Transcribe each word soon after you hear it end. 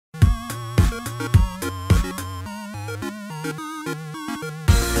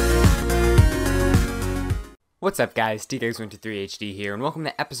What's up guys, DKX123HD here, and welcome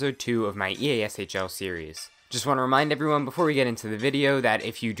to episode 2 of my EASHL series. Just want to remind everyone before we get into the video that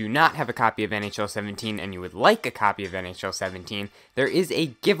if you do not have a copy of NHL 17 and you would like a copy of NHL 17, there is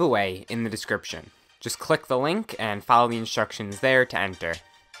a giveaway in the description. Just click the link and follow the instructions there to enter.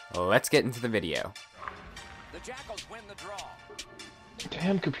 Let's get into the video. The Jackals win the draw.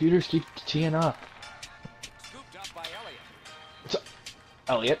 Damn, computers keep teeing up. Scooped up by Elliott. So,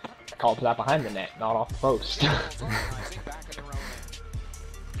 Elliott, I called for that behind the net, not off the post.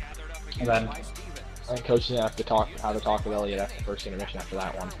 And then I think coach didn't have to talk how to talk with Elliott after the first intermission after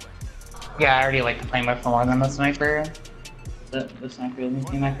that one. Yeah, I already like to play much more than the sniper. The sniper doesn't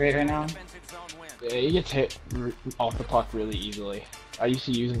seem that great right now. Yeah, he gets hit off the puck really easily. I used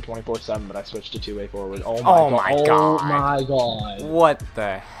to use him 24/7, but I switched to two-way forward. Oh my god! God. Oh my god! What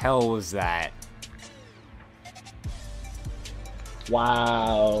the hell was that?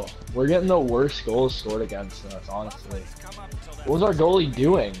 Wow, we're getting the worst goals scored against us, honestly. What was our goalie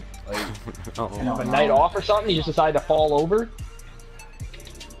doing? Like, have a night off or something? He just decided to fall over?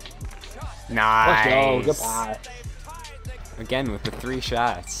 Nice. Let's go, goodbye. Again with the 3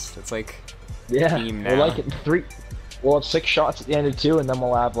 shots. That's like Yeah, team now. we're like at 3. We'll have 6 shots at the end of 2, and then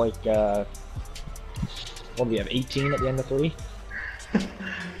we'll have like, what do we have, 18 at the end of 3?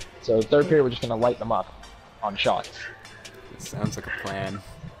 So the third period, we're just gonna light them up on shots. Sounds like a plan.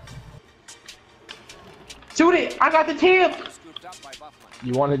 Shoot it! I got the tip!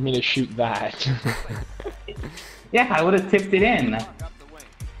 You wanted me to shoot that. Yeah, I would have tipped it in.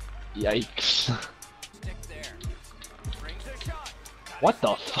 Yikes. What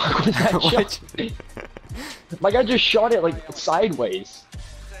the fuck was that shot? My guy just shot it like sideways.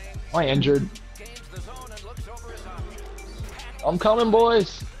 Am I injured? I'm coming,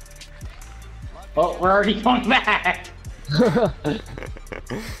 boys. Oh, we're already going back!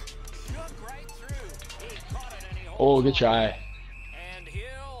 Oh, good try.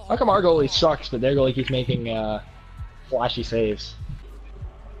 How come our goalie sucks, but their goalie keeps making flashy saves?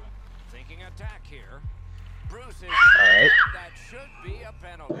 Alright.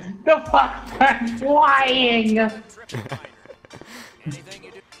 The fuck are flying!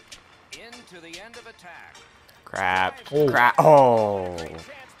 Crap. Oh. Crap. Oh.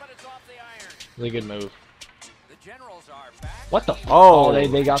 Really good move. What the f— Oh,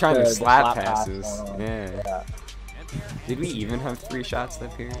 they got trying the to slap pass passes. going on. Yeah. Did we even have 3 shots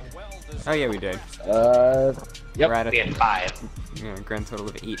that period? Oh yeah, we did. Yep. We're at We had 5. a grand total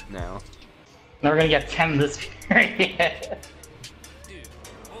of 8 now. Now we're gonna get 10 this period.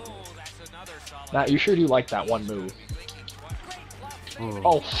 Matt, you sure do like that one move. Ooh.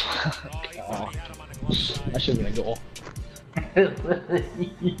 Oh, fuck. Oh. That should have been a goal.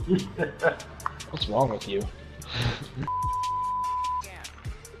 What's wrong with you?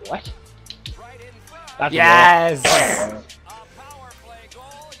 What? That's Yes! a goal.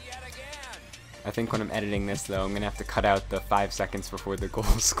 I think when I'm editing this though, I'm gonna have to cut out the 5 seconds before the goal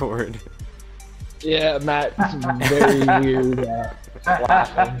scored. Yeah, Matt's very weird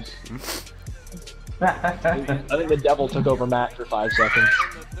laughing. I think the devil took over Matt for 5 seconds.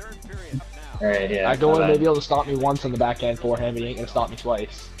 Alright, yeah. I go in, maybe able to stop me once on the backhand forehand, but he ain't gonna stop me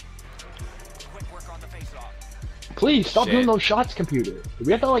twice. Please stop doing those shots, computer. Do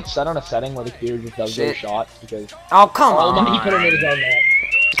we have to like set on a setting where the computer just does those shots? Because Oh come on! he put it in his own net.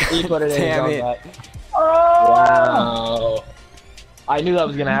 He put it in his Damn own it. net. Wow. I knew that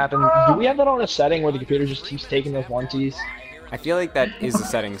was gonna happen. Do we have that on a setting where the computer just keeps taking those onesies? I feel like that is a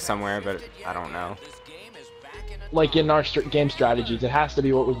setting somewhere, but I don't know. Like in our game strategies, it has to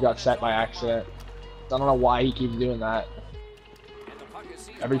be what we've got set by accident. I don't know why he keeps doing that.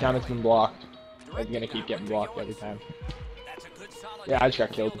 Every time it's been blocked. It's gonna keep getting blocked every time. Yeah, I just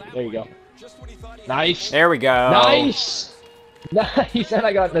got killed. There you go. Nice! There we go! Nice! Nice! And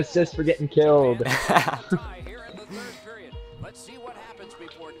I got an assist for getting killed. There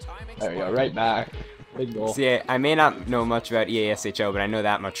we go, right back. Big goal. See, I may not know much about EASHL, but I know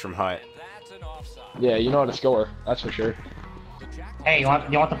that much from Hut. Yeah, you know how to score, that's for sure. Hey, you want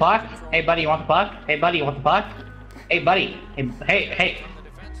the puck? Hey buddy, you want the puck? Hey buddy, you want the puck? Hey buddy. Hey.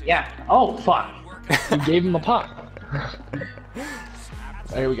 Yeah. Oh fuck. You gave him a puck.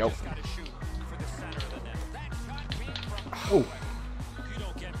 There we go. Oh.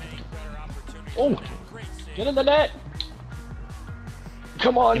 Oh. Get in the net.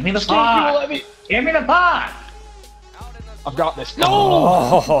 Come on. Give me the Steve, you puck. let me. Give me the puck. I've got this. No.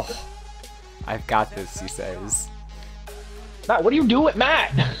 Oh, I've got this, he says. Matt, what are you doing,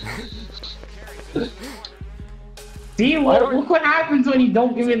 Matt? See, look what happens when you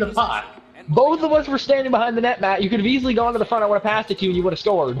don't give me the puck. Both of us were standing behind the net, Matt. You could have easily gone to the front. I would have passed it to you and you would have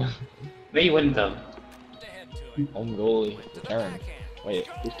scored. No, you wouldn't have. Home goalie. Return. Wait.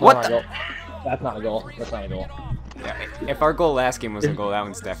 Who's What playing the- our goal? That's not a goal. That's not a goal. Yeah, if our goal last game was a goal, that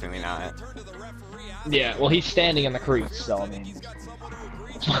one's definitely not. Yeah, well, he's standing in the crease, so I mean.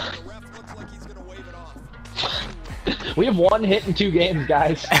 We have 1 hit in 2 games,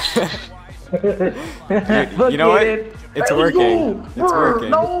 guys. Dude, you know what? It's working. It's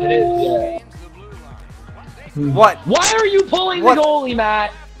working. It is, yeah. What? Why are you pulling What? the goalie,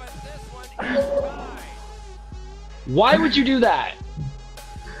 Matt? Why would you do that?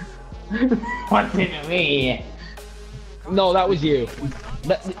 What's in me? No, that was you.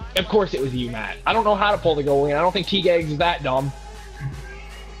 Of course it was you, Matt. I don't know how to pull the goalie, and I don't think T-Gags is that dumb.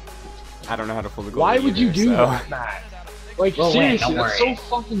 I don't know how to pull the goal. Why would you do so. that, Matt? Like, We'll win, seriously, don't that's so worry.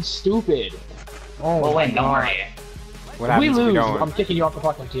 fucking stupid. Oh We'll my win, don't God. worry. What If we happens if we lose, don't? I'm kicking you off the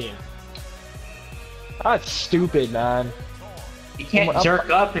fucking team. That's stupid, man. You can't jerk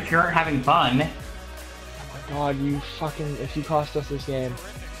up if you aren't having fun. Oh my God, you fucking, if you cost us this game.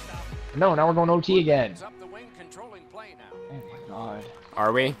 No, now we're going OT again. Up the wing, controlling play now. Oh my God.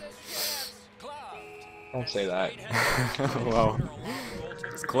 Are we? Don't say that. Well,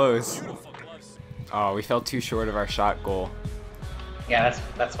 it's close. Oh, we fell too short of our shot goal. Yeah,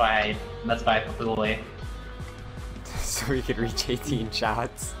 that's why I put the goalie. So we could reach 18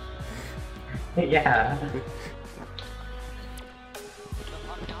 shots. Yeah.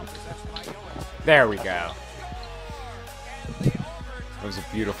 There we go. That was a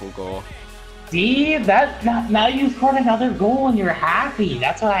beautiful goal. See, now you scored another goal and you're happy.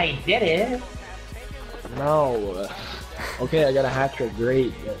 That's why I did it. No. Okay, I got a hat trick.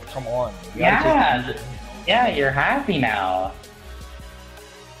 Great. But come on. You gotta Yeah, yeah, you're happy now.